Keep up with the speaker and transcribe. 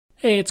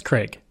Hey, it's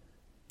Craig.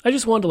 I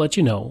just wanted to let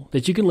you know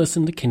that you can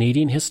listen to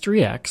Canadian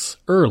History X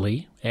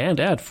early and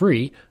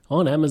ad-free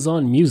on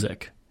Amazon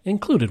Music,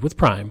 included with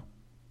Prime.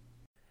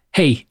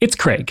 Hey, it's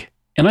Craig,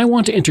 and I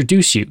want to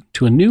introduce you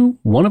to a new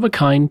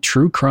one-of-a-kind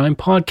true crime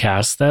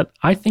podcast that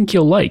I think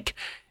you'll like.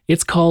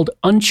 It's called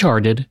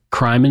Uncharted,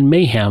 Crime and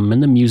Mayhem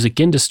in the Music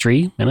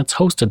Industry, and it's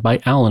hosted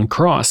by Alan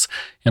Cross,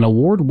 an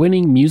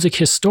award-winning music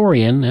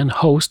historian and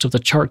host of the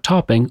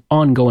chart-topping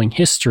Ongoing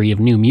History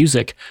of New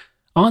Music.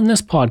 On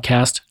this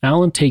podcast,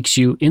 Alan takes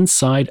you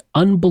inside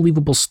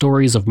unbelievable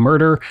stories of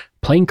murder,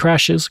 plane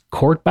crashes,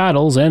 court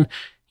battles, and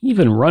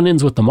even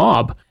run-ins with the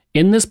mob.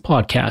 In this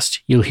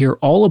podcast, you'll hear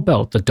all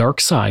about the dark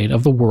side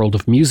of the world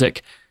of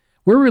music.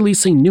 We're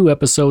releasing new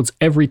episodes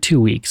every 2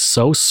 weeks,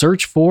 so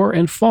search for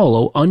and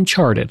follow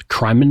Uncharted,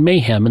 Crime and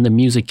Mayhem in the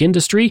Music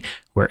Industry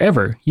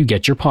wherever you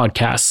get your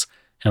podcasts.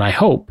 And I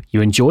hope you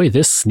enjoy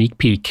this sneak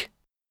peek.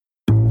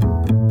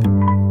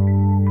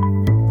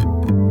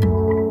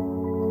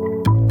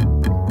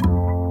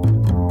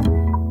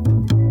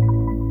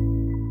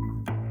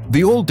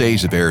 The old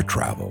days of air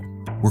travel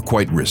were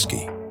quite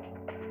risky.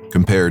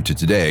 Compared to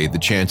today, the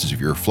chances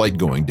of your flight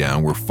going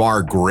down were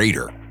far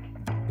greater.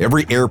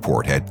 Every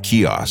airport had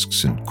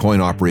kiosks and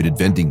coin-operated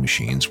vending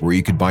machines where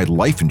you could buy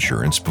life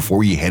insurance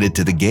before you headed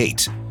to the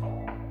gate.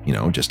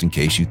 Just in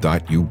case you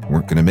thought you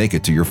weren't going to make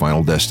it to your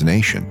final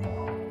destination.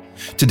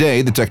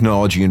 Today, the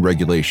technology and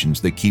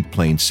regulations that keep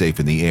planes safe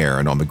in the air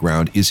and on the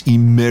ground is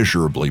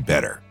immeasurably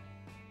better.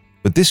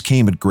 But this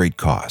came at great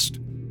cost.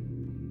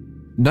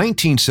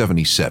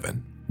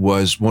 1977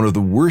 was one of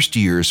the worst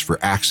years for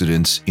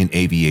accidents in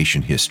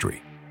aviation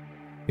history.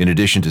 In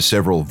addition to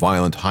several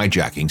violent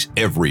hijackings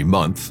every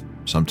month,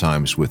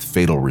 sometimes with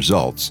fatal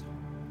results,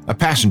 a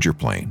passenger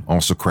plane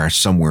also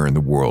crashed somewhere in the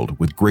world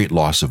with great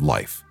loss of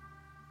life.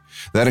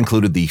 That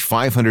included the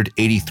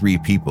 583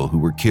 people who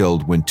were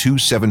killed when two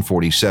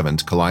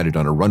 747s collided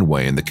on a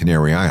runway in the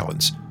Canary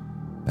Islands.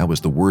 That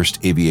was the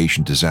worst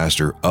aviation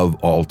disaster of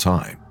all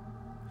time.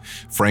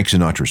 Frank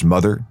Sinatra's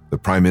mother, the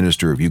Prime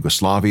Minister of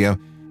Yugoslavia,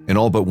 and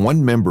all but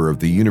one member of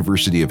the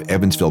University of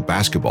Evansville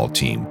basketball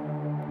team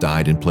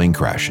died in plane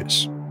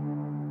crashes.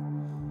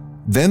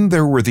 Then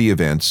there were the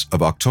events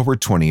of October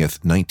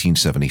 20th,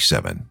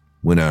 1977,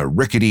 when a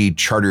rickety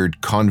chartered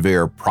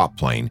Convair prop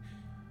plane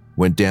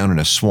went down in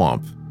a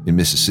swamp in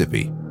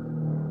Mississippi.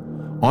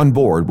 On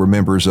board were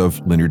members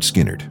of Lynyrd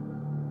Skynyrd.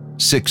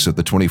 6 of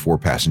the 24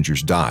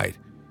 passengers died,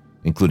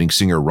 including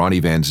singer Ronnie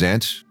Van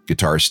Zant,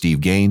 guitarist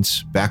Steve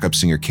Gaines, backup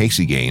singer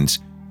Casey Gaines,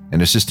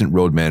 and assistant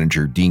road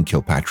manager Dean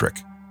Kilpatrick.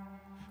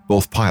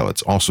 Both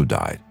pilots also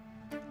died.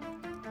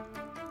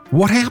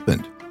 What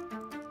happened?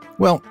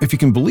 Well, if you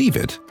can believe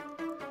it,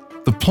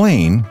 the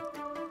plane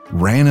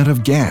ran out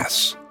of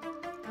gas.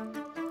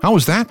 How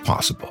was that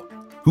possible?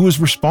 Who was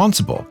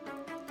responsible?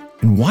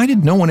 And why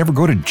did no one ever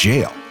go to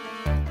jail?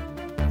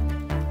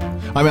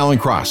 I'm Alan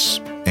Cross,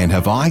 and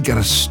have I got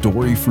a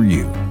story for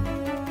you?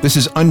 This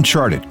is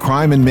Uncharted,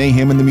 Crime and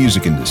Mayhem in the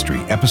Music Industry,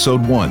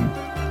 Episode 1,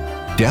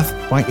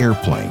 Death by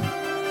Airplane,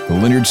 the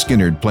Lynyrd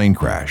Skynyrd plane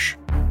crash.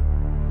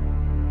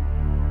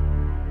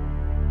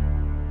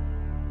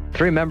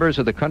 3 members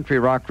of the country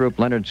rock group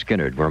Lynyrd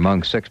Skynyrd were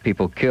among 6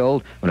 people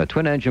killed when a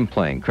twin-engine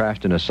plane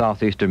crashed in a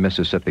southeastern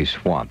Mississippi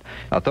swamp.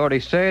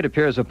 Authorities say it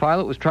appears the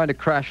pilot was trying to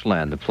crash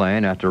land the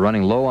plane after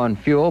running low on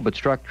fuel but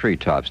struck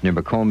treetops near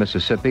Macomb,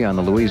 Mississippi on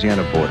the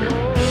Louisiana border.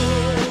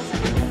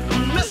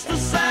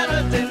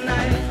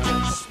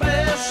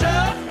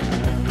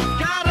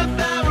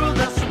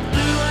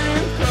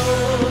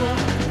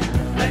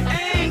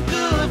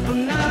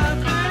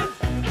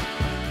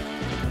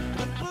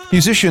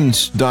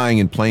 Musicians dying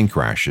in plane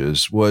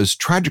crashes was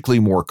tragically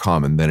more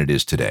common than it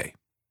is today.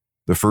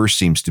 The first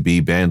seems to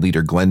be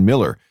bandleader Glenn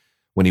Miller,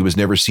 when he was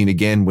never seen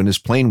again when his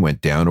plane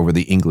went down over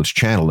the English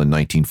Channel in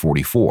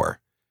 1944.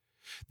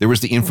 There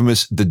was the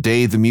infamous The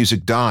Day the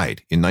Music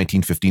Died in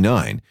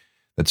 1959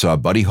 that saw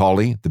Buddy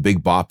Holly, the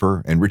Big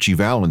Bopper, and Ritchie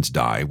Valens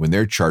die when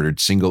their chartered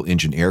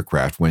single-engine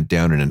aircraft went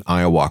down in an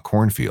Iowa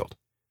cornfield.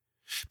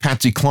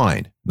 Patsy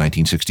Cline,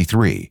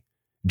 1963.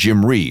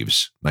 Jim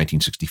Reeves,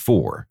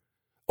 1964.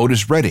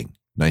 Otis Redding,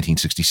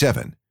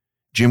 1967,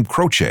 Jim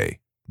Croce,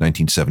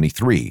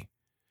 1973,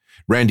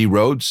 Randy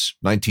Rhoads,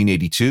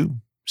 1982,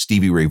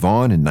 Stevie Ray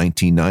Vaughan in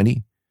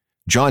 1990,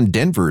 John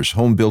Denver's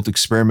home-built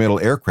experimental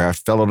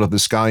aircraft fell out of the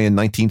sky in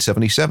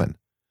 1977,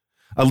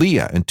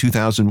 Aaliyah in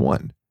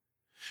 2001.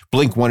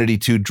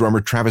 Blink-182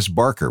 drummer Travis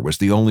Barker was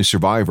the only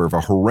survivor of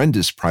a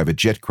horrendous private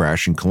jet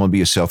crash in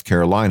Columbia, South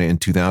Carolina in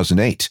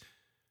 2008,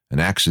 an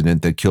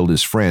accident that killed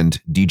his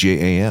friend DJ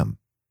AM.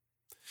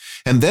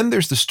 And then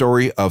there's the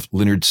story of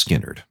Lynyrd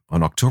Skynyrd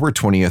on October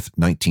 20th,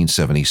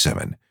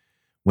 1977,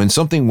 when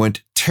something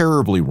went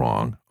terribly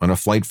wrong on a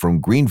flight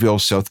from Greenville,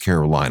 South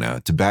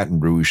Carolina to Baton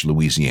Rouge,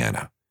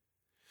 Louisiana.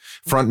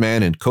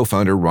 Frontman and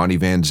co-founder Ronnie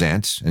Van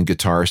Zant and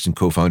guitarist and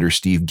co-founder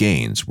Steve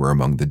Gaines were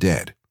among the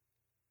dead.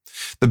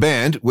 The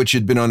band, which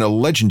had been on a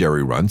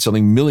legendary run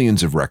selling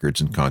millions of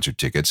records and concert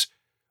tickets,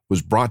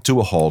 was brought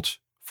to a halt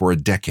for a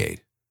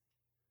decade.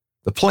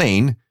 The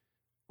plane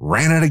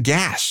ran out of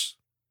gas.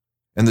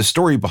 And the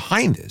story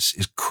behind this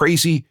is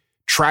crazy,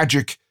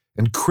 tragic,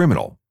 and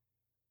criminal.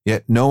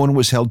 Yet no one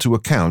was held to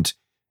account,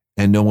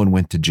 and no one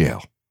went to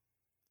jail.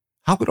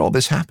 How could all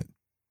this happen?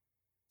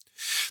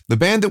 The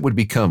band that would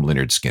become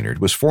Lynyrd Skynyrd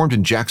was formed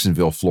in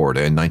Jacksonville,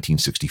 Florida in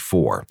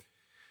 1964.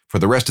 For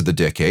the rest of the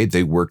decade,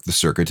 they worked the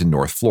circuit in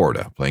North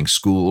Florida, playing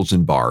schools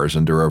and bars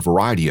under a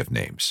variety of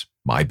names: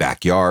 My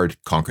Backyard,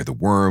 Conquer the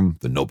Worm,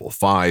 The Noble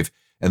Five,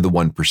 and The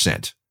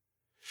 1%.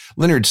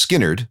 Lynyrd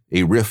Skynyrd,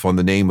 a riff on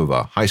the name of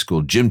a high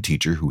school gym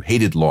teacher who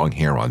hated long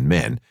hair on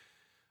men,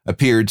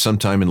 appeared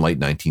sometime in late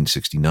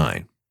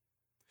 1969.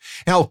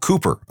 Al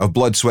Cooper of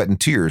Blood, Sweat, and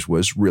Tears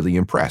was really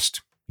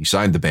impressed. He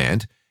signed the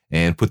band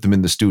and put them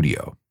in the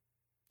studio.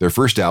 Their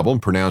first album,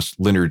 pronounced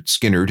Lynyrd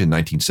Skynyrd in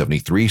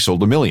 1973,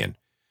 sold 1 million.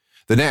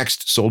 The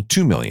next sold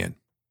 2 million.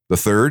 The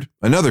third,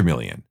 another 1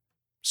 million.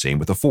 Same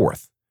with the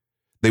fourth.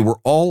 They were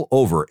all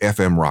over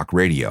FM rock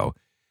radio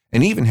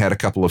and even had a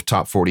couple of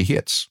top 40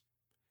 hits.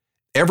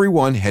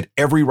 Everyone had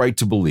every right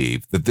to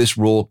believe that this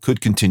rule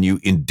could continue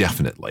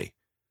indefinitely.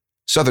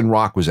 Southern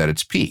rock was at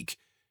its peak,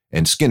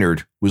 and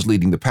Skynyrd was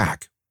leading the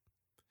pack.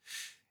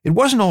 It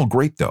wasn't all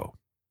great, though.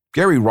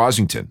 Gary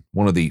Rosington,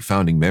 one of the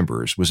founding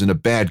members, was in a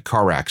bad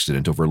car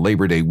accident over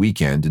Labor Day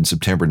weekend in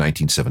September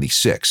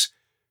 1976.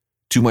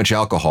 Too much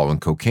alcohol and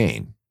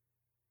cocaine.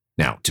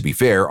 Now, to be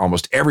fair,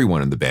 almost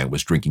everyone in the band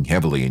was drinking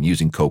heavily and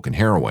using coke and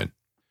heroin.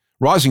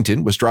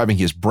 Rosington was driving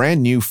his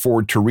brand new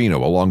Ford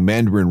Torino along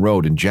Mandarin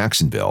Road in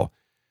Jacksonville,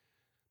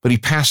 but he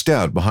passed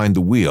out behind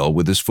the wheel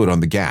with his foot on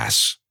the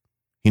gas.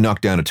 He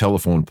knocked down a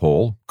telephone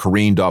pole,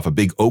 careened off a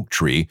big oak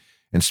tree,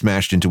 and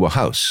smashed into a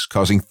house,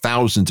 causing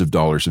thousands of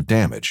dollars of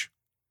damage.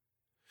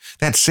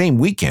 That same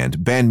weekend,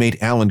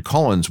 bandmate Alan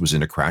Collins was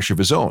in a crash of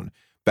his own,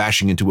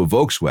 bashing into a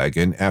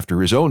Volkswagen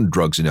after his own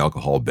drugs and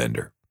alcohol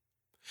bender.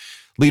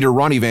 Leader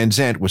Ronnie Van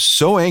Zant was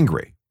so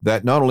angry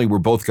that not only were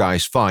both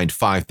guys fined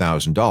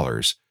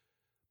 $5,000,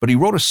 but he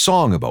wrote a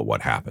song about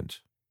what happened.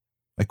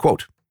 I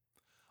quote,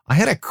 "I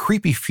had a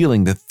creepy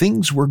feeling that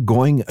things were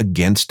going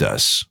against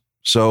us,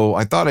 so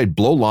I thought I'd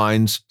blow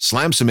lines,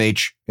 slam some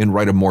H, and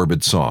write a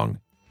morbid song."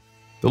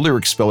 The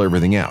lyrics spell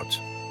everything out,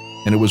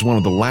 and it was one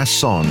of the last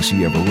songs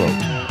he ever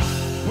wrote.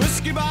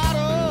 Whiskey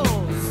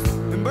bottles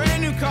and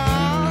brand new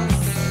cars,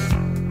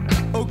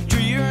 oak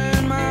tree, you're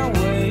in my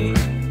way.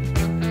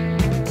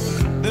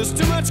 There's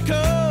too much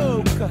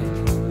coke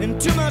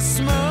and too much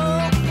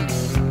smoke.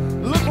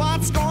 Look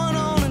what's going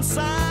on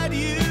inside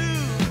you.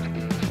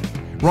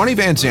 Ronnie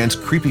Van Zant's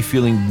creepy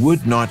feeling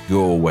would not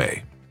go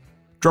away.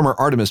 Drummer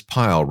Artemis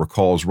Pyle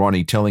recalls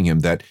Ronnie telling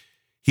him that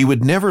he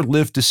would never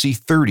live to see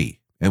 30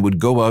 and would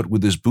go out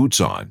with his boots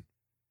on.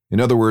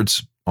 In other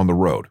words, on the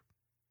road.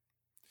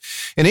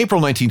 In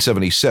April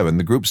 1977,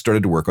 the group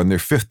started to work on their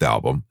fifth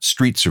album,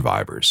 Street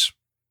Survivors.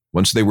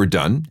 Once they were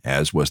done,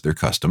 as was their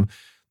custom,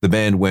 the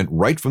band went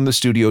right from the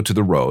studio to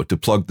the road to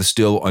plug the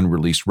still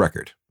unreleased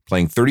record,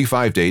 playing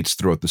 35 dates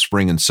throughout the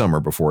spring and summer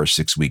before a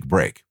 6-week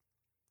break.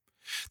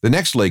 The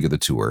next leg of the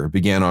tour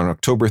began on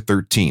October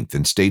 13th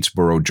in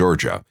Statesboro,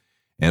 Georgia,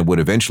 and would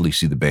eventually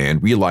see the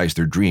band realize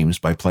their dreams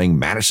by playing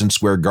Madison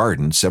Square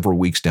Garden several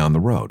weeks down the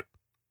road.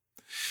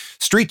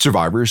 Street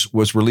Survivors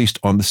was released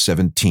on the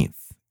 17th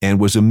and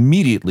was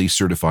immediately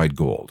certified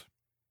gold.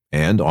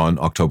 And on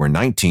October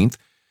 19th,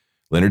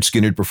 Lynyrd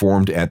Skynyrd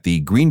performed at the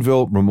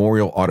Greenville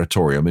Memorial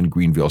Auditorium in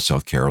Greenville,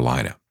 South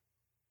Carolina.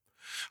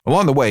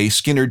 Along the way,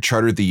 Skynyrd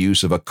chartered the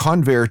use of a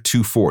Convair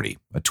 240,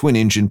 a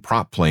twin-engine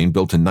prop plane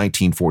built in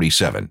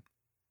 1947,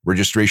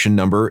 registration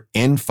number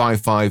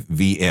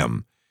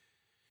N55VM.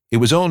 It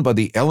was owned by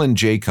the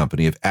L&J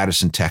Company of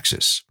Addison,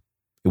 Texas.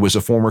 It was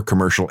a former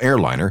commercial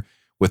airliner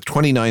with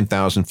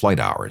 29,000 flight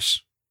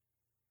hours.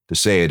 To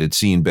say it had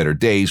seen better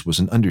days was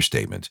an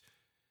understatement,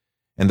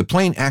 and the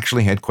plane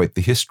actually had quite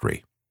the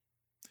history.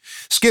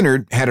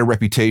 Skynyrd had a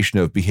reputation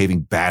of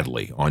behaving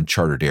badly on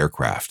chartered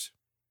aircraft.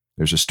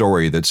 There's a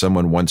story that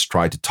someone once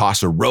tried to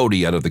toss a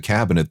roadie out of the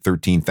cabin at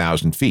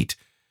 13,000 feet.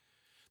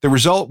 The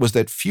result was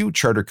that few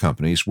charter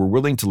companies were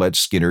willing to let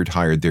Skynyrd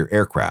hire their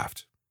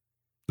aircraft.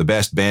 The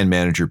best band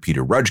manager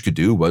Peter Rudge could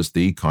do was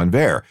the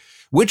Convair,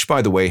 which,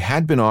 by the way,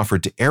 had been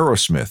offered to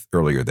Aerosmith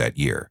earlier that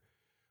year.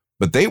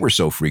 But they were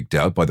so freaked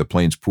out by the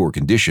plane's poor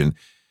condition,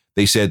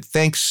 they said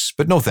thanks,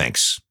 but no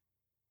thanks.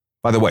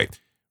 By the way,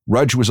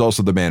 Rudge was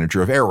also the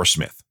manager of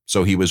Aerosmith,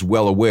 so he was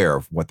well aware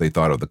of what they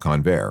thought of the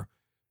Convair.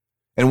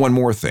 And one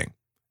more thing,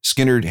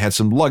 Skynyrd had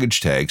some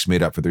luggage tags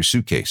made up for their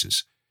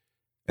suitcases,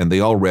 and they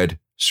all read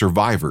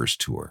Survivors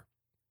Tour.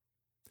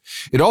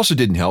 It also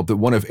didn't help that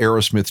one of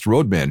Aerosmith's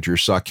road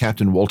managers saw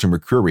Captain Walter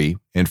McCreary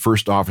and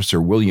First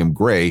Officer William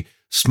Gray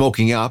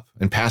smoking up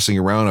and passing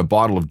around a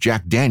bottle of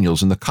Jack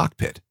Daniels in the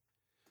cockpit.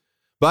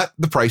 But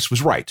the price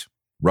was right.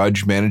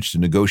 Rudge managed to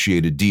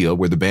negotiate a deal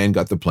where the band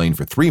got the plane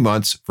for 3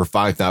 months for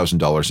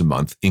 $5,000 a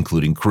month,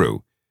 including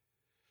crew.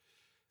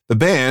 The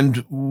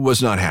band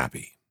was not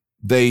happy.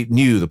 They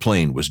knew the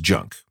plane was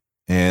junk,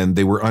 and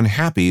they were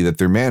unhappy that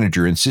their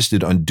manager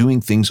insisted on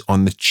doing things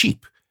on the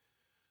cheap.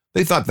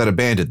 They thought that a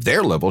band at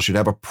their level should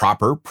have a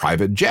proper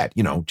private jet,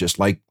 just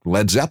like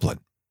Led Zeppelin.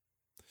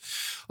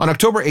 On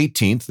October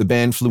 18th, the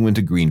band flew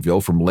into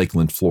Greenville from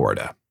Lakeland,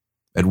 Florida.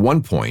 At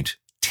one point,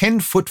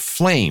 10-foot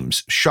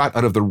flames shot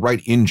out of the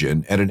right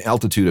engine at an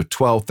altitude of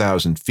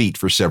 12,000 feet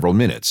for several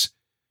minutes.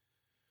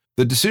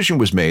 The decision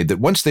was made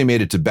that once they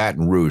made it to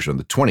Baton Rouge on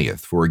the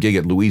 20th for a gig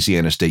at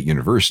Louisiana State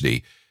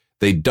University,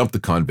 they'd dump the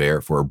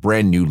Convair for a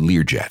brand new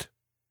Learjet.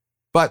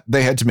 But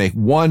they had to make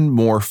one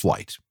more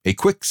flight, a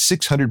quick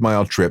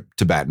 600-mile trip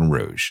to Baton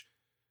Rouge.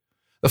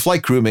 The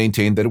flight crew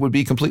maintained that it would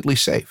be completely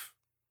safe.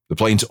 The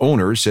plane's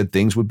owner said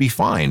things would be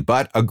fine,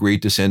 but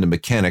agreed to send a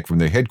mechanic from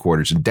their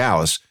headquarters in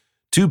Dallas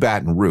to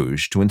Baton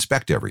Rouge to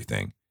inspect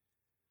everything.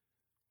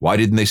 Why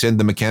didn't they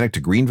send the mechanic to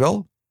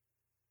Greenville?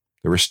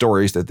 There were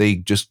stories that they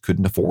just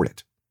couldn't afford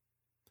it.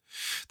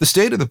 The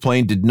state of the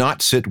plane did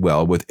not sit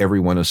well with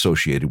everyone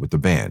associated with the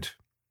band.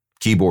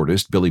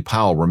 Keyboardist Billy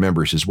Powell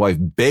remembers his wife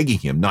begging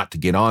him not to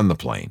get on the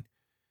plane.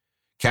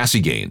 Cassie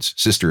Gaines,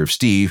 sister of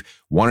Steve,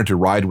 wanted to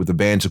ride with the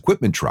band's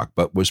equipment truck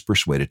but was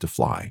persuaded to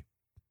fly.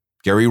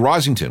 Gary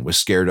Rosington was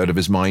scared out of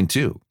his mind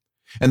too.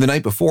 And the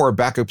night before,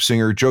 backup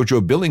singer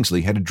JoJo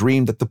Billingsley had a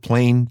dream that the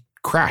plane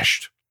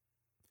crashed.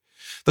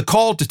 The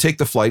call to take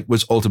the flight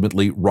was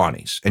ultimately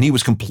Ronnie's, and he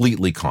was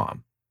completely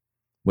calm.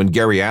 When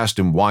Gary asked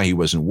him why he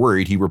wasn't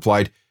worried, he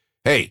replied,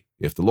 "Hey,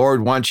 if the Lord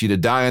wants you to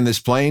die on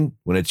this plane,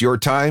 when it's your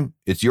time,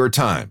 it's your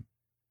time.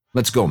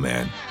 Let's go,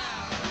 man.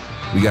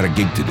 We got a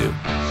gig to do."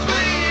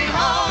 Sweet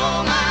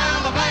home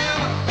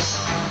Alabama,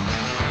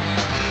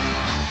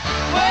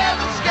 where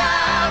the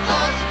sky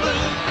was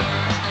blue.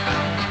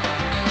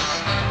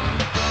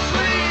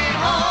 Sweet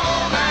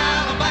home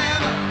Alabama.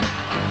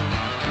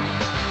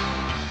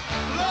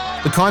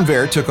 The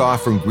Convair took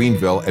off from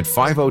Greenville at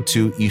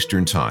 5:02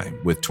 Eastern Time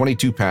with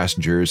 22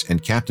 passengers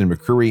and Captain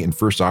McCurry and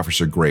First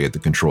Officer Gray at the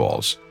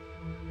controls.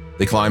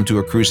 They climbed to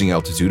a cruising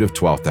altitude of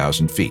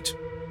 12,000 feet.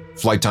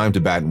 Flight time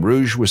to Baton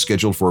Rouge was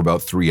scheduled for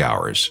about 3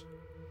 hours.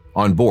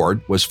 On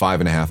board was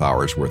 5.5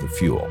 hours worth of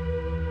fuel.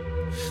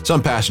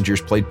 Some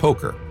passengers played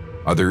poker.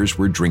 Others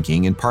were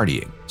drinking and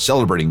partying,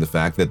 celebrating the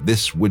fact that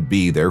this would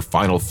be their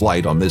final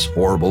flight on this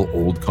horrible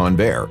old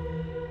Convair.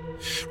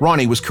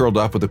 Ronnie was curled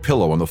up with a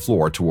pillow on the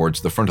floor towards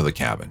the front of the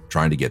cabin,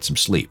 trying to get some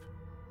sleep.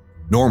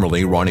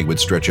 Normally, Ronnie would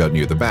stretch out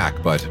near the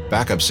back, but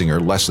backup singer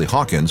Leslie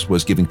Hawkins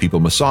was giving people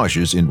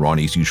massages in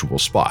Ronnie's usual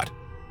spot.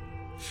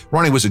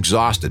 Ronnie was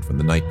exhausted from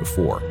the night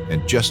before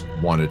and just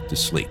wanted to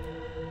sleep.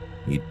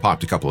 He'd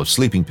popped a couple of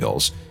sleeping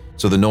pills,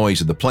 so the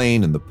noise of the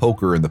plane and the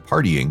poker and the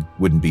partying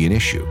wouldn't be an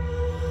issue.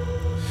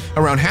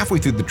 Around halfway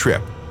through the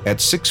trip, at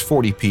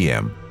 6:40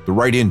 p.m., the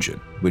right engine,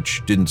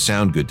 which didn't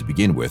sound good to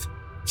begin with,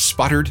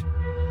 sputtered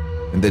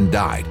and then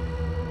died.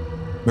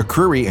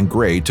 McCurry and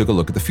Gray took a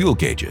look at the fuel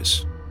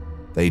gauges.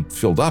 They'd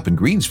filled up in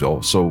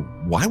Greensville, so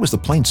why was the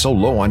plane so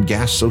low on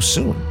gas so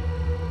soon?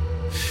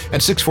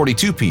 At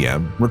 6:42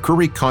 p.m.,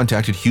 McCurry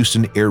contacted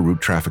Houston Air Route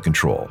Traffic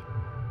Control.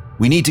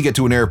 "We need to get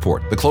to an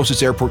airport, the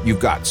closest airport you've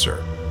got,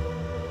 sir."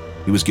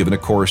 He was given a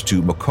course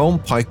to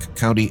Macomb-Pike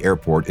County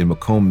Airport in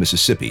Macomb,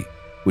 Mississippi,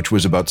 which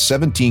was about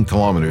 17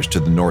 kilometers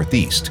to the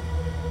northeast,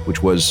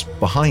 which was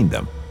behind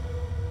them.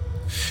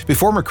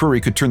 Before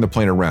McCurry could turn the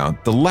plane around,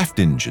 the left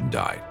engine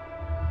died.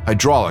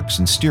 Hydraulics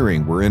and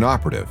steering were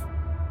inoperative.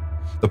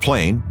 The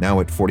plane, now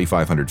at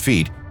 4,500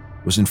 feet,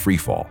 was in free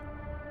fall.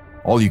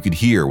 All you could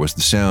hear was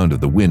the sound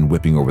of the wind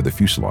whipping over the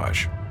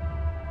fuselage.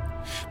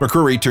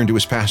 McCurry turned to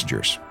his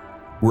passengers.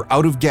 "We're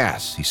out of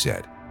gas," he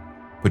said.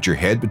 "Put your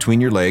head between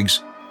your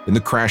legs in the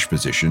crash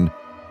position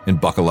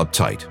and buckle up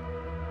tight."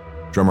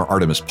 Drummer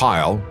Artemis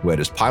Pyle, who had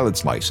his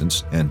pilot's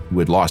license and who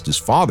had lost his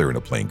father in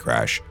a plane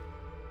crash,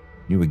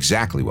 knew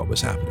exactly what was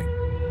happening.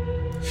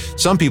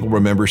 Some people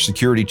remember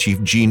Security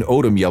Chief Gene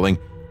Odom yelling,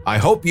 "I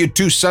hope you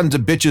two sons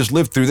of bitches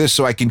live through this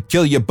so I can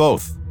kill you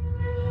both."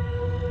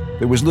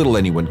 There was little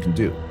anyone could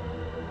do.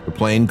 The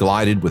plane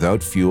glided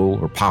without fuel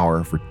or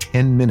power for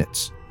 10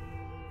 minutes.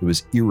 It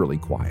was eerily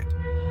quiet.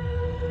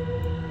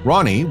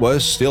 Ronnie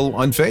was still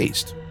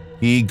unfazed.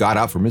 He got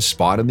up from his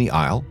spot in the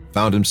aisle,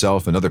 found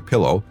himself another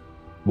pillow,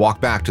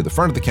 walked back to the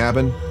front of the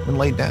cabin, and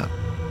laid down.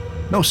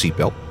 No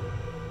seatbelt.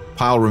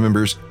 Pyle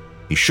remembers,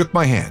 "He shook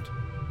my hand.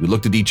 We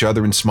looked at each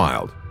other and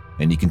smiled,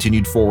 and he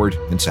continued forward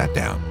and sat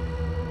down."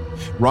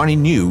 Ronnie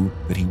knew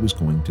that he was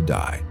going to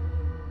die.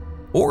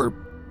 Or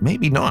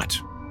maybe not.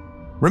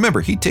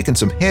 Remember, he'd taken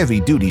some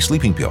heavy-duty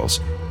sleeping pills.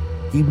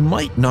 He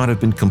might not have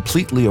been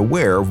completely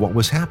aware of what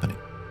was happening.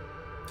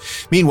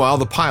 Meanwhile,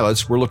 the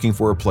pilots were looking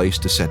for a place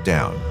to set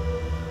down.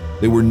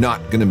 They were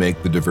not going to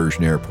make the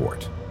diversion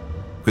airport.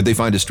 Could they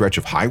find a stretch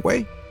of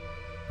highway?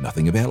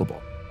 Nothing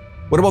available.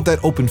 What about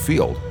that open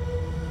field?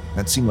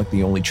 That seemed like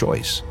the only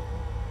choice.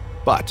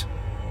 But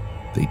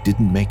they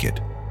didn't make it.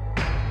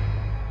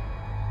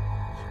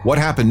 What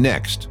happened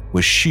next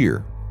was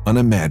sheer,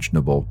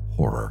 unimaginable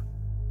horror.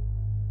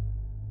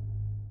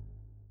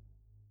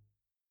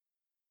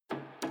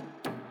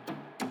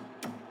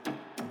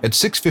 At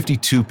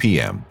 6:52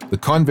 p.m., the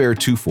Convair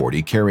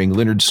 240 carrying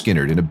Lynyrd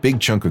Skynyrd and a big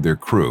chunk of their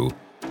crew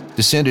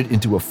descended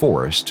into a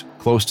forest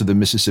close to the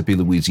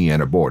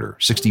Mississippi-Louisiana border,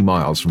 60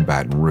 miles from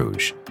Baton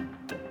Rouge.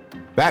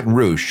 Baton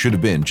Rouge should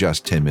have been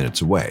just 10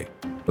 minutes away,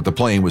 but the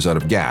plane was out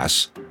of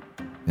gas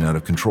and out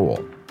of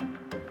control.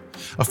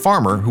 A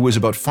farmer who was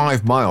about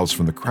 5 miles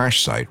from the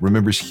crash site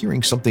remembers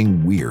hearing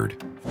something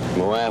weird.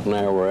 My wife and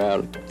I were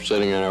out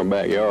sitting in our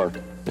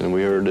backyard, and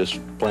we heard this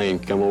plane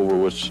come over,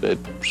 which it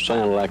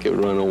sounded like it was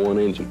running on one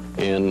engine.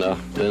 And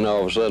then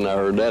all of a sudden I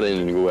heard that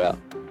engine go out.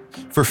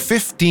 For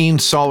 15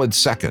 solid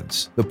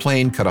seconds, the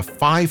plane cut a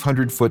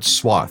 500-foot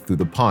swath through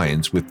the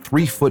pines with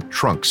 3-foot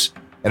trunks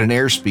at an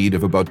airspeed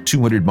of about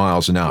 200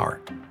 miles an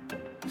hour.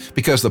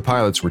 Because the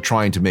pilots were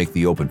trying to make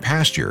the open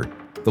pasture,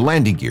 the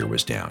landing gear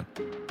was down.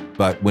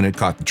 But when it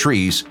caught the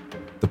trees,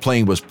 the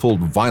plane was pulled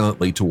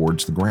violently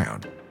towards the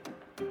ground.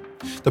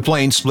 The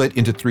plane split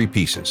into 3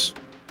 pieces.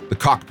 The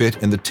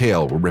cockpit and the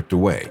tail were ripped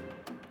away.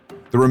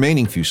 The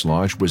remaining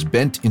fuselage was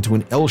bent into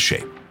an L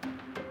shape.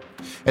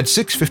 At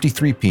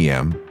 6:53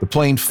 p.m., the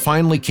plane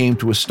finally came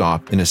to a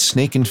stop in a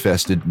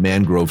snake-infested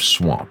mangrove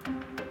swamp.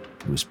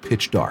 It was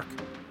pitch dark.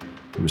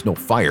 There was no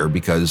fire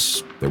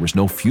because there was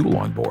no fuel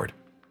on board.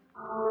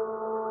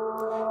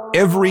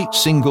 Every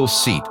single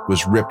seat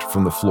was ripped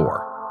from the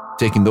floor,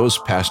 taking those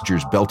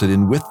passengers belted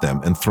in with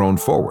them and thrown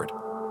forward.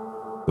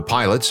 The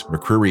pilots,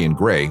 McCreary and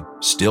Gray,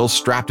 still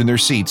strapped in their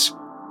seats,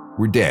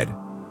 were dead,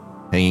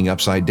 hanging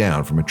upside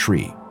down from a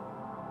tree.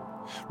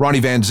 Ronnie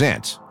Van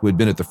Zant, who had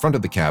been at the front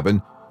of the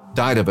cabin,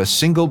 died of a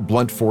single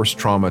blunt force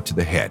trauma to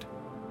the head.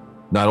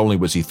 Not only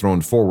was he thrown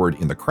forward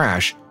in the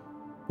crash,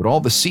 but all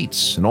the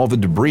seats and all the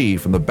debris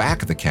from the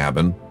back of the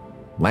cabin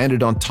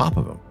landed on top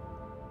of him.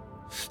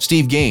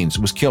 Steve Gaines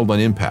was killed on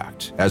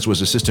impact, as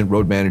was assistant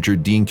road manager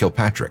Dean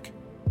Kilpatrick.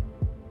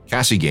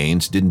 Cassie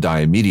Gaines didn't die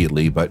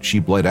immediately, but she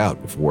bled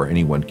out before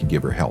anyone could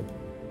give her help.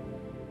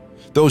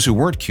 Those who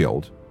weren't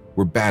killed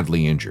were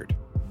badly injured.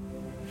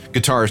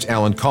 Guitarist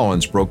Alan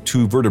Collins broke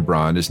 2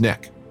 vertebrae in his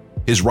neck.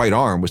 His right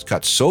arm was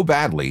cut so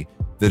badly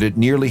that it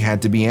nearly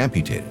had to be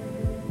amputated.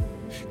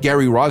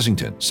 Gary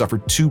Rosington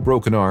suffered 2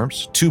 broken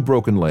arms, 2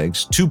 broken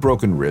legs, 2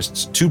 broken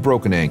wrists, 2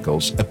 broken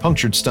ankles, a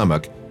punctured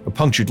stomach, a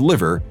punctured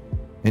liver,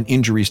 and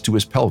injuries to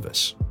his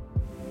pelvis.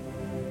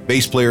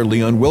 Bass player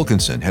Leon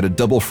Wilkinson had a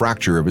double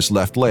fracture of his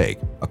left leg,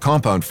 a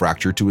compound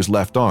fracture to his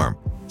left arm,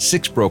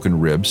 6 broken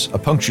ribs, a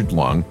punctured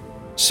lung,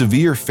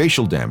 severe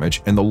facial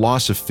damage, and the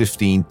loss of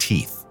 15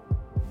 teeth.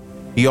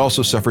 He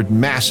also suffered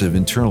massive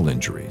internal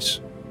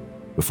injuries.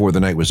 Before the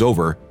night was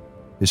over,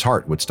 his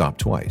heart would stop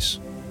twice.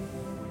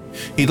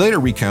 He'd later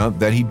recount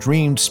that he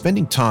dreamed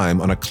spending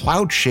time on a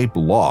cloud-shaped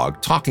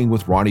log talking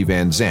with Ronnie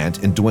Van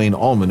Zant and Dwayne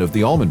Allman of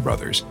the Allman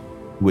Brothers,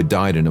 who had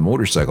died in a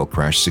motorcycle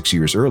crash 6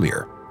 years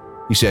earlier.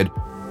 He said,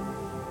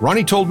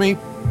 "Ronnie told me,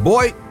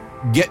 'Boy,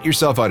 get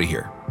yourself out of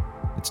here.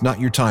 It's not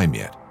your time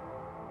yet.'"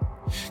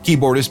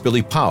 Keyboardist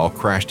Billy Powell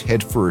crashed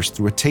headfirst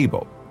through a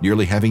table,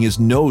 nearly having his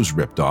nose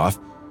ripped off,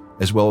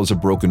 as well as a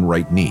broken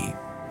right knee.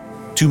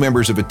 2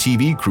 members of a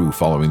TV crew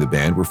following the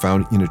band were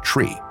found in a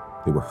tree.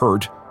 They were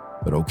hurt,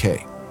 but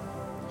okay.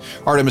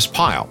 Artemis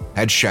Pyle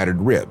had shattered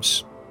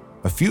ribs,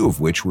 a few of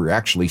which were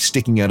actually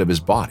sticking out of his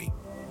body.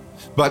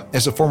 But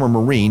as a former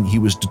Marine, he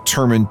was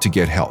determined to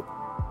get help.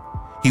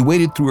 He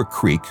waded through a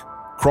creek,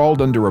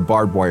 crawled under a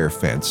barbed wire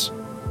fence,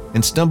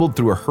 and stumbled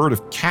through a herd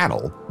of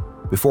cattle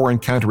before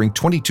encountering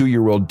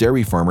 22-year-old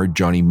dairy farmer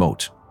Johnny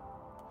Mote.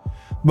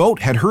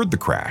 Mote had heard the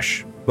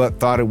crash, but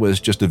thought it was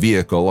just a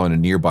vehicle on a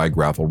nearby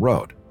gravel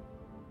road.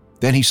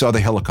 Then he saw the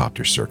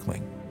helicopter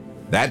circling.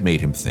 That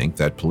made him think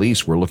that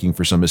police were looking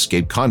for some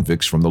escaped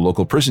convicts from the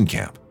local prison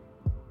camp.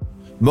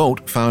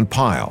 Mote found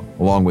Pyle,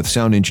 along with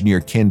sound engineer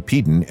Ken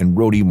Peden and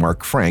roadie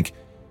Mark Frank,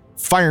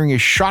 firing a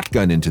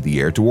shotgun into the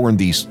air to warn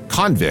these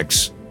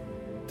convicts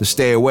to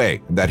stay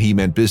away and that he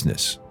meant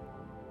business.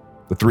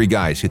 The 3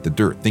 guys hit the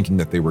dirt thinking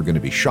that they were going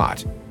to be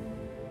shot.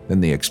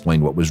 Then they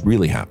explained what was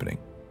really happening.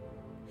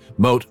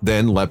 Mote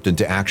then leapt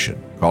into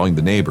action, calling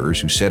the neighbors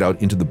who set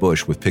out into the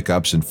bush with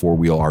pickups and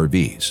 4-wheel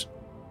RVs.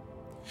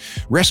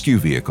 Rescue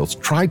vehicles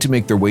tried to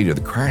make their way to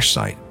the crash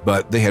site,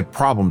 but they had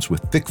problems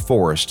with thick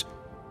forest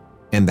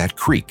and that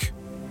creek.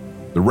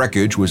 The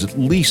wreckage was at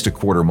least a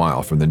quarter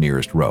mile from the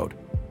nearest road.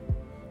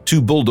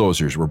 2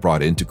 bulldozers were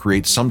brought in to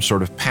create some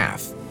sort of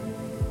path.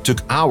 It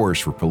took hours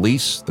for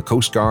police, the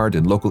Coast Guard,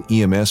 and local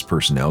EMS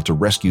personnel to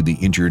rescue the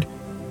injured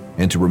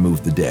and to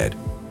remove the dead.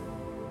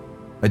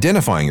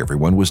 Identifying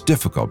everyone was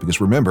difficult because,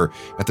 remember,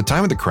 at the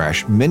time of the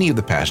crash, many of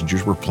the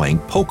passengers were playing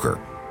poker.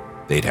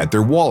 They'd had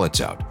their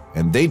wallets out,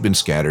 and they'd been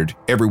scattered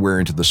everywhere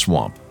into the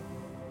swamp.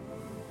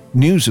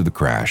 News of the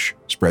crash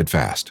spread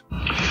fast.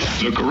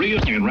 The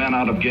Korean ran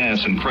out of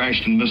gas and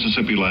crashed in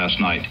Mississippi last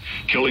night,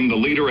 killing the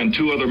leader and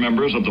 2 other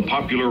members of the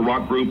popular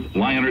rock group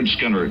Lynyrd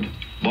Skynyrd.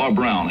 Bob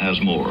Brown has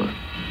more.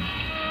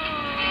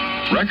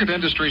 Record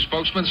industry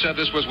spokesman said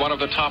this was one of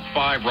the top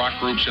 5 rock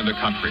groups in the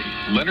country,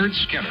 Lynyrd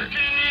Skynyrd.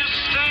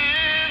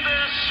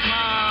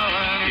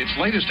 Its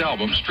latest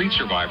album, Street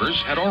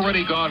Survivors, had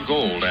already gone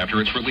gold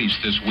after its release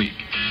this week.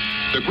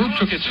 The group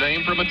took its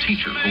name from a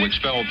teacher who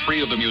expelled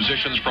 3 of the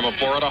musicians from a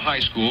Florida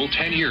high school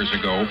 10 years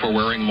ago for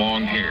wearing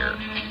long hair.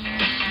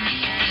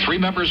 3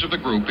 members of the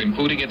group,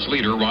 including its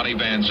leader, Ronnie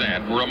Van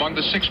Zant, were among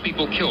the 6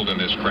 people killed in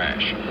this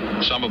crash.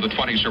 Some of the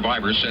 20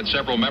 survivors said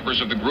several members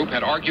of the group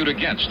had argued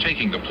against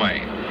taking the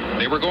plane.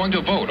 They were going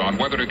to vote on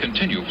whether to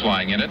continue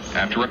flying in it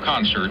after a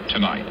concert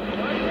tonight.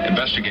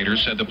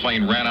 Investigators said the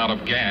plane ran out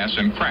of gas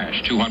and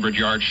crashed 200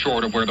 yards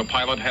short of where the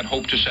pilot had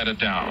hoped to set it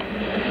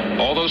down.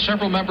 Although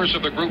several members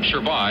of the group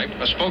survived,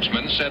 a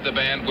spokesman said the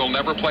band will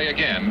never play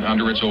again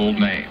under its old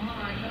name.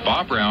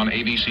 Bob Brown,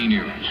 ABC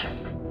News.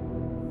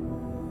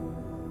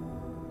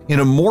 In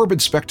a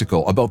morbid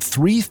spectacle, about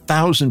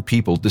 3,000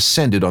 people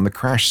descended on the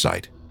crash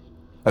site.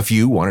 A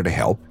few wanted to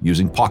help,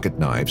 using pocket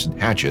knives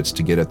and hatchets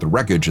to get at the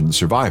wreckage and the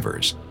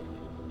survivors.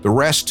 The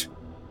rest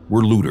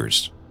were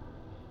looters.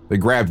 They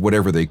grabbed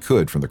whatever they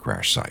could from the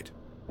crash site.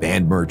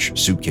 Band merch,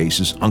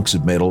 suitcases, hunks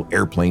of metal,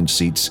 airplane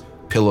seats,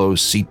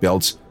 pillows,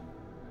 seatbelts,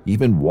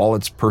 even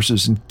wallets,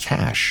 purses, and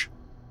cash.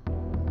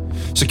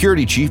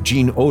 Security Chief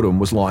Gene Odom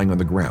was lying on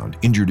the ground,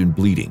 injured and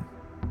bleeding.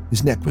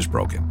 His neck was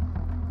broken,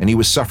 and he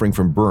was suffering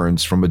from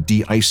burns from a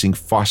de-icing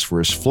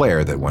phosphorus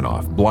flare that went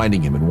off,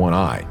 blinding him in one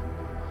eye.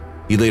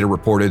 He later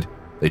reported,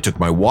 "They took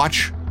my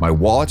watch, my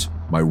wallet,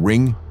 my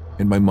ring,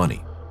 and my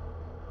money."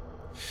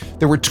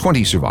 There were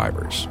 20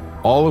 survivors,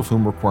 all of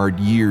whom required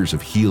years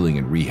of healing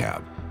and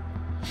rehab.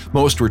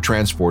 Most were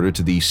transported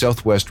to the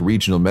Southwest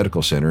Regional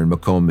Medical Center in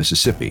Macomb,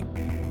 Mississippi.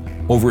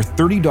 Over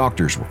 30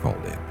 doctors were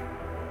called in.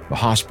 The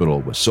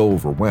hospital was so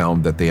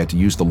overwhelmed that they had to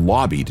use the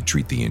lobby to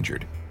treat the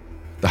injured.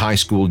 The high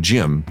school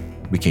gym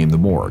became the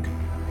morgue.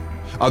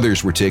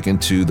 Others were taken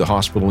to the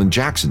hospital in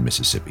Jackson,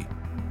 Mississippi.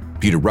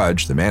 Peter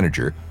Rudge, the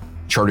manager,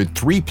 chartered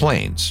 3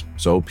 planes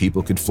so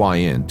people could fly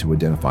in to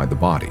identify the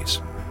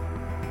bodies.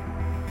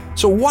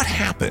 So what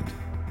happened?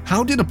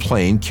 How did a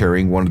plane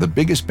carrying one of the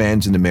biggest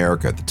bands in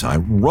America at the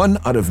time run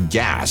out of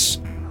gas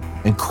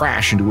and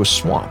crash into a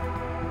swamp?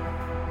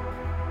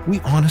 We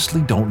honestly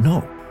don't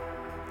know.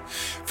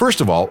 First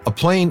of all, a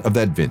plane of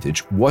that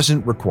vintage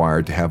wasn't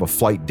required to have a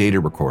flight data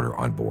recorder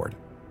on board.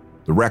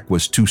 The wreck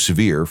was too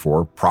severe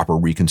for proper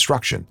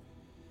reconstruction.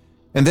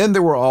 And then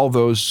there were all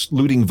those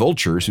looting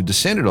vultures who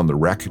descended on the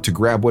wreck to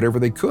grab whatever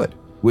they could,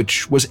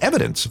 which was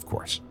evidence, of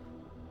course.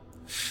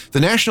 The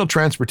National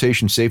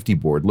Transportation Safety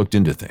Board looked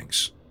into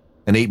things,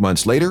 and 8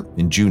 months later,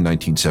 in June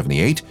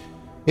 1978,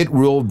 it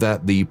ruled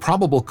that the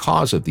probable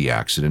cause of the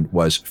accident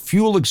was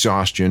fuel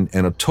exhaustion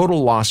and a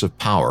total loss of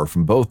power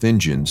from both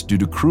engines due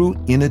to crew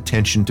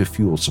inattention to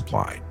fuel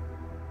supply.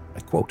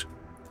 I quote,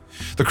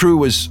 "The crew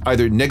was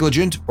either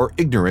negligent or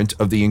ignorant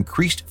of the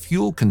increased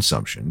fuel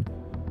consumption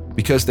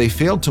because they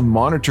failed to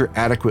monitor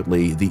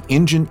adequately the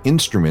engine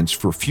instruments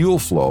for fuel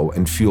flow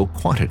and fuel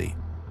quantity.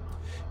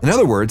 In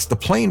other words, the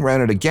plane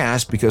ran out of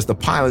gas because the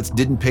pilots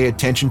didn't pay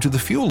attention to the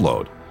fuel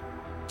load.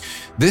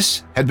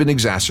 This had been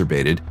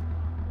exacerbated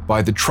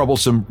by the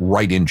troublesome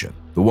right engine,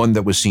 the one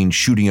that was seen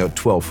shooting out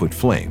 12-foot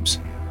flames.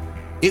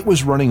 It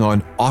was running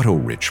on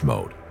auto-rich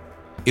mode.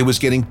 It was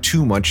getting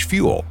too much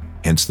fuel,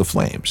 hence the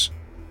flames.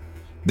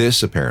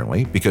 This,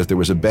 apparently, because there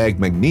was a bag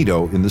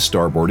magneto in the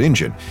starboard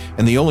engine,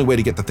 and the only way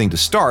to get the thing to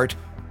start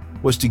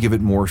was to give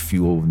it more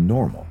fuel than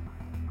normal.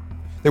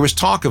 There was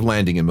talk of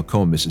landing in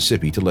Macomb,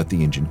 Mississippi to let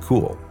the engine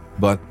cool,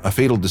 but a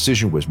fatal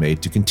decision was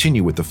made to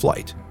continue with the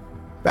flight.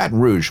 Baton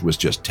Rouge was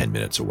just 10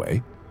 minutes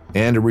away,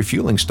 and a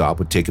refueling stop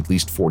would take at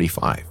least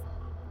 45.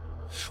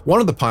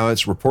 One of the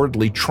pilots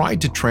reportedly tried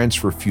to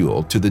transfer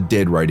fuel to the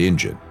dead right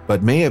engine,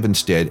 but may have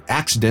instead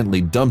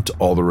accidentally dumped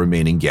all the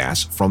remaining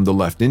gas from the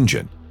left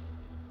engine.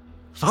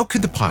 How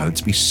could the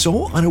pilots be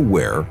so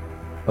unaware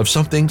of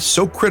something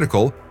so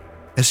critical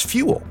as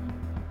fuel?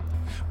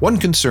 One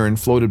concern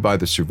floated by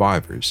the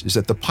survivors is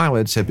that the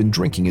pilots had been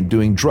drinking and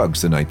doing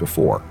drugs the night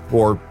before,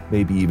 or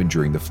maybe even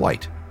during the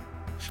flight.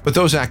 But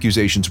those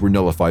accusations were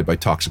nullified by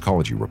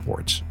toxicology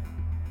reports.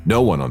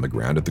 No one on the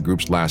ground at the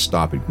group's last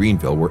stop at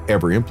Greenville were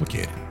ever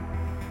implicated.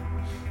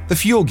 The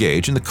fuel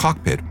gauge in the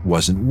cockpit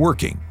wasn't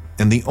working,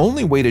 and the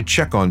only way to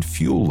check on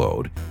fuel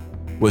load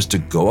was to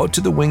go out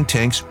to the wing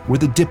tanks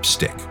with a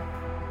dipstick.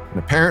 And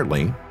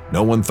apparently,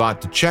 no one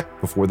thought to check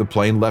before the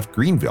plane left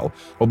Greenville,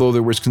 although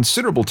there was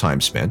considerable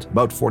time spent,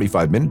 about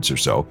 45 minutes or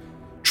so,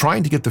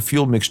 trying to get the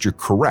fuel mixture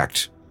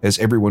correct as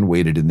everyone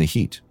waited in the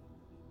heat.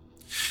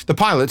 The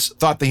pilots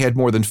thought they had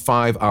more than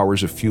 5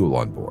 hours of fuel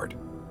on board.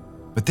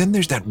 But then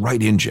there's that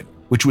right engine,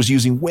 which was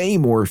using way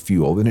more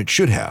fuel than it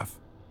should have.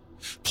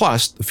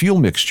 Plus, the fuel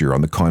mixture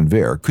on the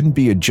Convair couldn't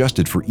be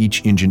adjusted for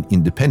each engine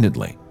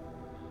independently.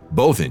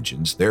 Both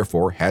engines,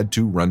 therefore, had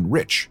to run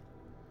rich.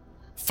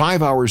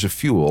 5 hours of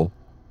fuel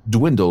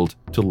dwindled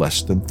to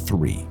less than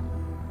 3.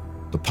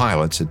 The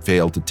pilots had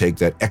failed to take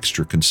that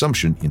extra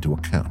consumption into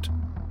account.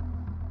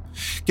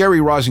 Gary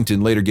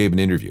Rosington later gave an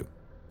interview.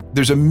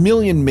 There's a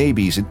million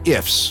maybes and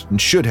ifs and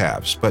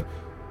should-haves, but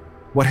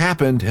what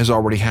happened has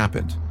already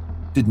happened.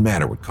 Didn't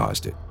matter what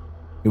caused it.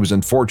 It was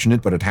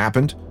unfortunate, but it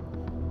happened.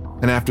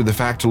 And after the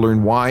fact to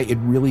learn why, it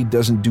really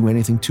doesn't do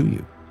anything to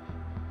you.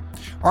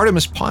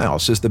 Artemis Pyle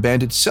says the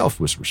band itself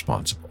was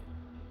responsible.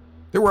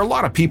 There were a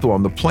lot of people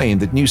on the plane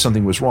that knew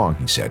something was wrong,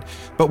 he said,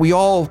 but we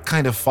all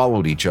kind of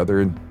followed each other,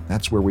 and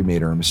that's where we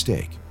made our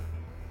mistake.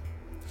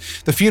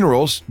 The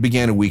funerals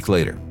began a week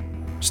later.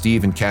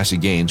 Steve and Cassie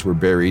Gaines were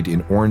buried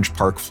in Orange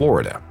Park,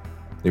 Florida.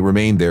 They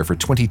remained there for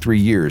 23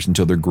 years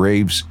until their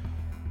graves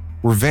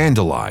were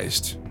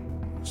vandalized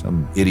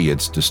Some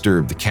idiots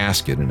disturbed the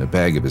casket and a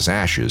bag of his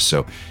ashes,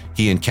 so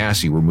he and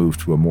Cassie were moved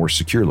to a more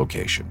secure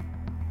location.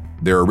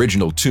 Their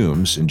original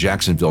tombs in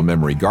Jacksonville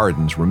Memory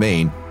Gardens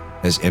remain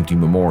as empty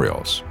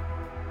memorials.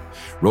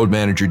 Road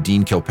manager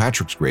Dean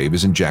Kilpatrick's grave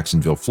is in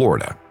Jacksonville,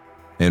 Florida.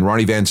 And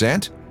Ronnie Van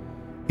Zant?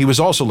 He was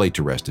also laid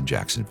to rest in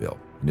Jacksonville,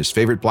 in his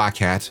favorite black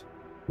hat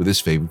with his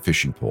favorite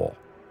fishing pole.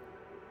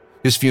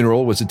 His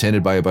funeral was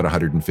attended by about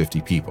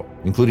 150 people,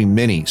 including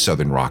many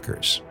Southern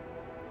rockers.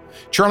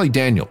 Charlie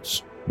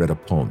Daniels read a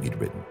poem he'd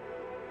written.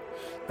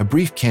 A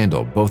brief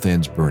candle, both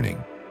ends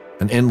burning,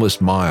 an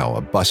endless mile,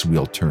 a bus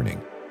wheel turning,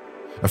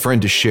 a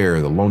friend to share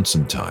the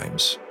lonesome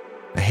times,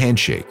 a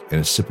handshake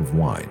and a sip of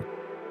wine.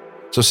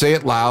 So say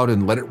it loud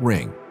and let it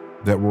ring,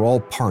 that we're all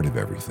part of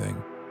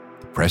everything,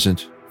 the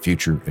present,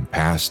 future, and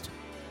past.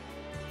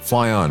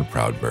 Fly on,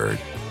 proud bird,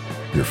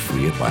 you're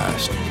free at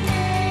last.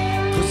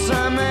 'Cause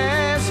I'm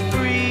as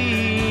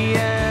free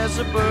as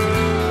a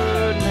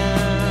bird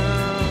now.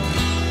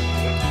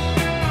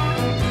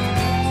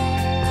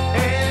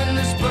 And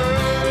this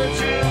bird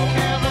you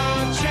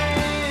cannot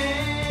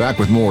change. Back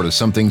with more to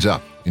sum things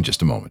up in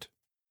just a moment.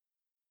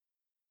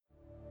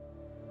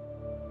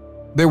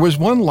 There was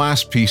one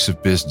last piece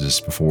of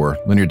business before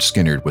Lynyrd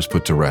Skynyrd was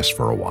put to rest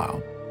for a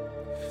while.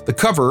 The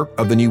cover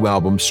of the new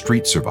album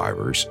Street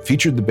Survivors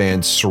featured the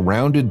band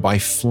surrounded by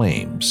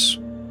flames.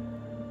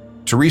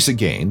 Teresa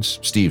Gaines,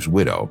 Steve's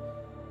widow,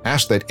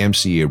 asked that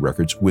MCA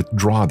Records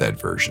withdraw that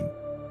version.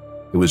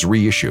 It was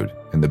reissued,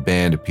 and the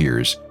band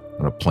appears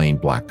on a plain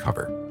black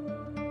cover.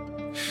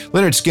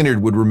 Lynyrd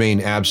Skynyrd would remain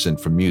absent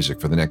from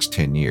music for the next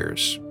 10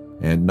 years,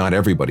 and not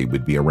everybody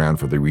would be around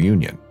for the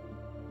reunion.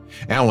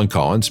 Alan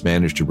Collins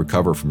managed to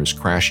recover from his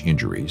crash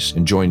injuries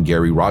and joined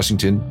Gary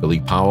Rosington, Billy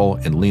Powell,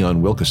 and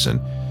Leon Wilkeson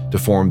to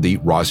form the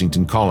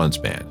Rosington Collins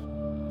Band.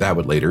 That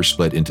would later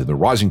split into the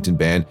Rosington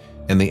Band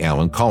and the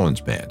Alan Collins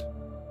Band.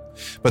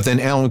 But then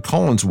Alan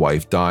Collins'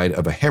 wife died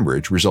of a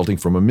hemorrhage resulting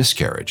from a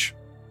miscarriage.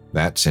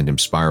 That sent him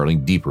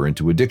spiraling deeper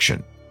into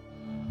addiction.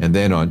 And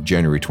then on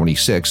January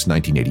 26,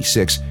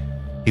 1986,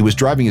 he was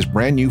driving his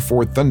brand new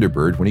Ford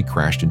Thunderbird when he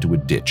crashed into a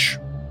ditch.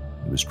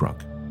 He was drunk.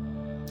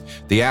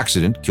 The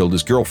accident killed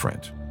his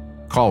girlfriend.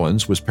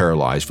 Collins was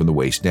paralyzed from the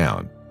waist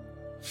down.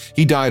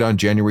 He died on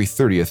January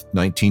 30th,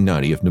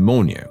 1990 of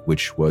pneumonia,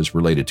 which was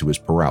related to his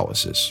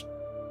paralysis.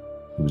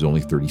 He was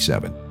only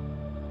 37.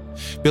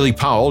 Billy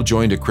Powell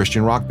joined a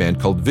Christian rock band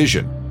called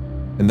Vision,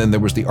 and then there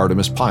was the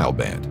Artemis Pyle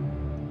Band.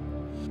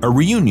 A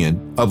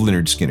reunion of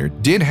Lynyrd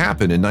Skynyrd did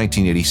happen in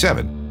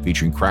 1987,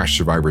 featuring crash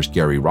survivors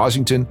Gary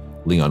Rosington,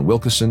 Leon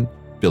Wilkeson,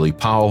 Billy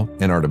Powell,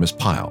 and Artemis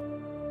Pyle.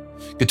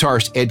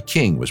 Guitarist Ed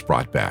King was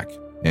brought back,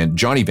 and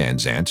Johnny Van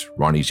Zant,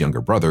 Ronnie's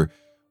younger brother,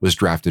 was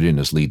drafted in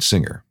as lead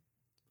singer.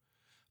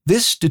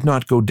 This did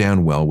not go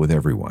down well with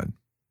everyone.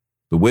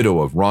 The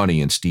widow of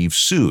Ronnie and Steve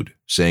sued,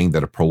 saying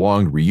that a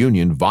prolonged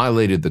reunion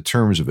violated the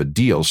terms of a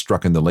deal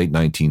struck in the late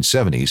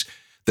 1970s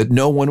that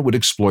no one would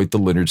exploit the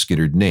Lynyrd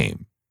Skynyrd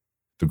name.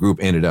 The group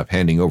ended up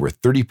handing over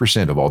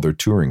 30% of all their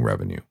touring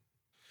revenue.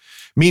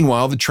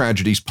 Meanwhile, the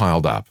tragedies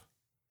piled up.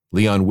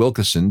 Leon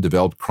Wilkeson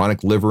developed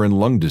chronic liver and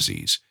lung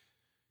disease.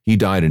 He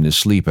died in his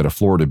sleep at a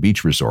Florida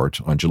beach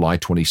resort on July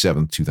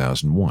 27,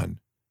 2001.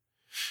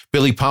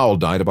 Billy Powell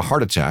died of a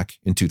heart attack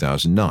in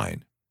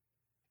 2009.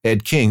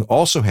 Ed King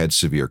also had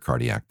severe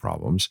cardiac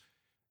problems,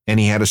 and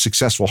he had a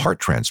successful heart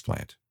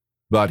transplant,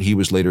 but he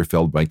was later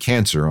felled by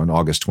cancer on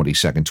August 22,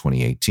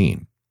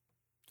 2018.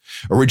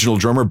 Original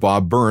drummer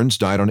Bob Burns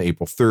died on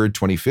April 3,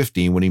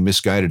 2015 when he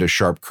misguided a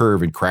sharp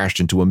curve and crashed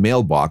into a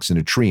mailbox in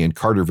a tree in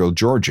Carterville,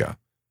 Georgia.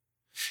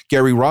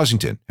 Gary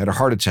Rosington had a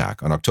heart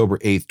attack on October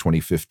 8,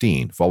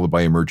 2015, followed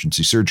by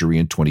emergency surgery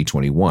in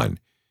 2021.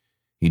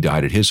 He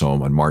died at his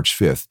home on March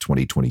 5,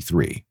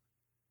 2023.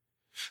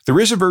 There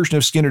is a version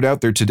of Skynyrd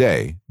out there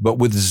today, but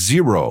with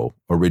 0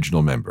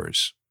 original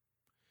members.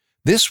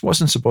 This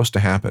wasn't supposed to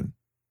happen.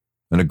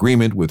 An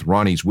agreement with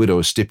Ronnie's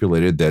widow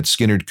stipulated that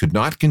Skynyrd could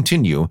not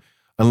continue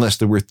unless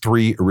there were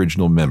 3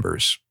 original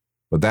members,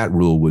 but that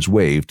rule was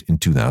waived in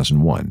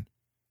 2001.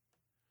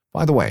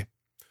 By the way,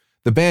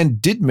 the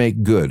band did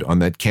make good on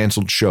that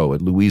canceled show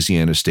at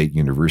Louisiana State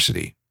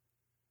University.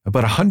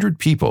 About 100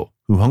 people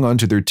who hung on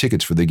to their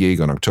tickets for the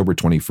gig on October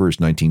 21,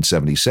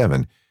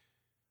 1977,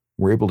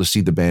 were able to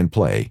see the band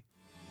play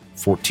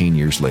 14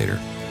 years later.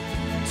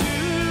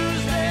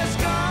 Tuesday's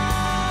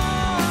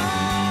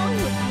gone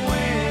with the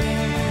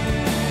wind.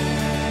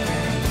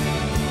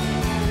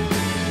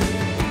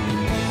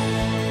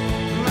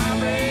 My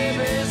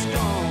baby's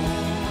gone with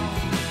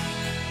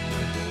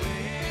the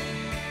wind.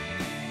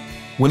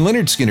 When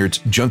Lynyrd Skynyrd's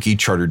junky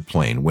chartered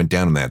plane went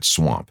down in that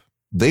swamp,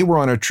 they were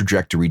on a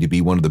trajectory to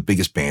be one of the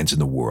biggest bands in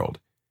the world.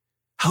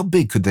 How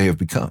big could they have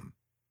become?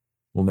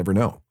 We'll never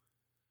know.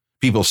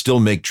 People still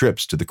make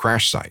trips to the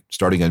crash site,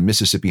 starting on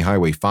Mississippi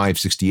Highway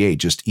 568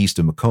 just east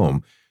of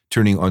Macomb,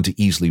 turning onto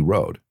Easley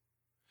Road.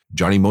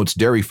 Johnny Mote's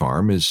dairy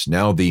farm is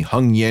now the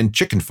Hung Yen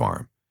Chicken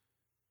Farm.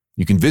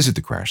 You can visit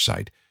the crash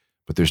site,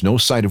 but there's no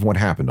sight of what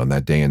happened on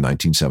that day in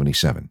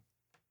 1977.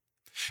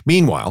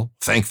 Meanwhile,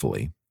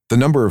 thankfully, the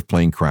number of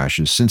plane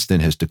crashes since then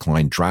has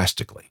declined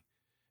drastically,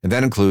 and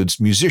that includes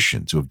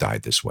musicians who have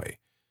died this way.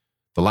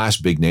 The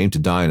last big name to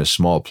die in a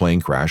small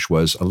plane crash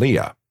was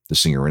Aaliyah, the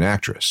singer and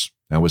actress.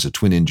 That was a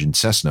twin-engine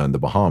Cessna in the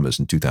Bahamas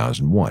in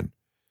 2001.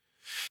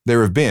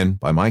 There have been,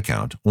 by my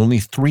count, only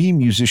 3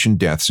 musician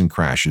deaths in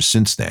crashes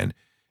since then,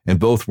 and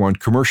both were on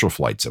commercial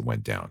flights that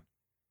went down.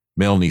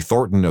 Melanie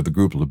Thornton of the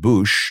group La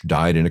Bouche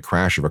died in a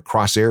crash of a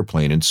Crossair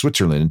plane in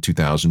Switzerland in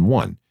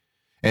 2001.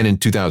 And in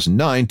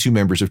 2009, 2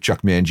 members of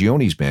Chuck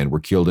Mangione's band were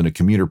killed in a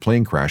commuter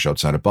plane crash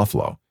outside of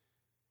Buffalo.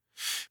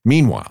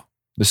 Meanwhile,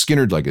 the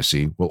Skynyrd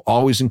legacy will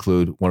always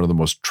include one of the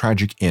most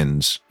tragic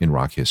ends in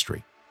rock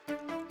history.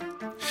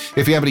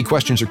 If you have any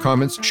questions or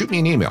comments, shoot me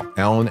an email,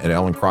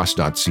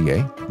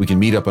 alan@alancross.ca. We can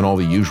meet up on all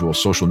the usual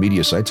social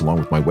media sites along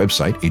with my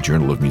website,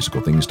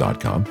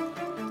 ajournalofmusicalthings.com.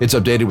 It's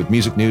updated with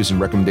music news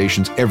and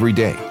recommendations every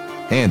day.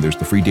 And there's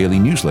the free daily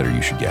newsletter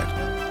you should get.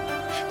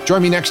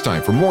 Join me next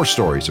time for more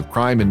stories of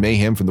crime and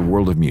mayhem from the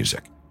world of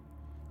music.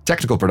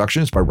 Technical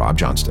production is by Rob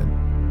Johnston.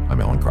 I'm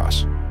Alan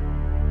Cross.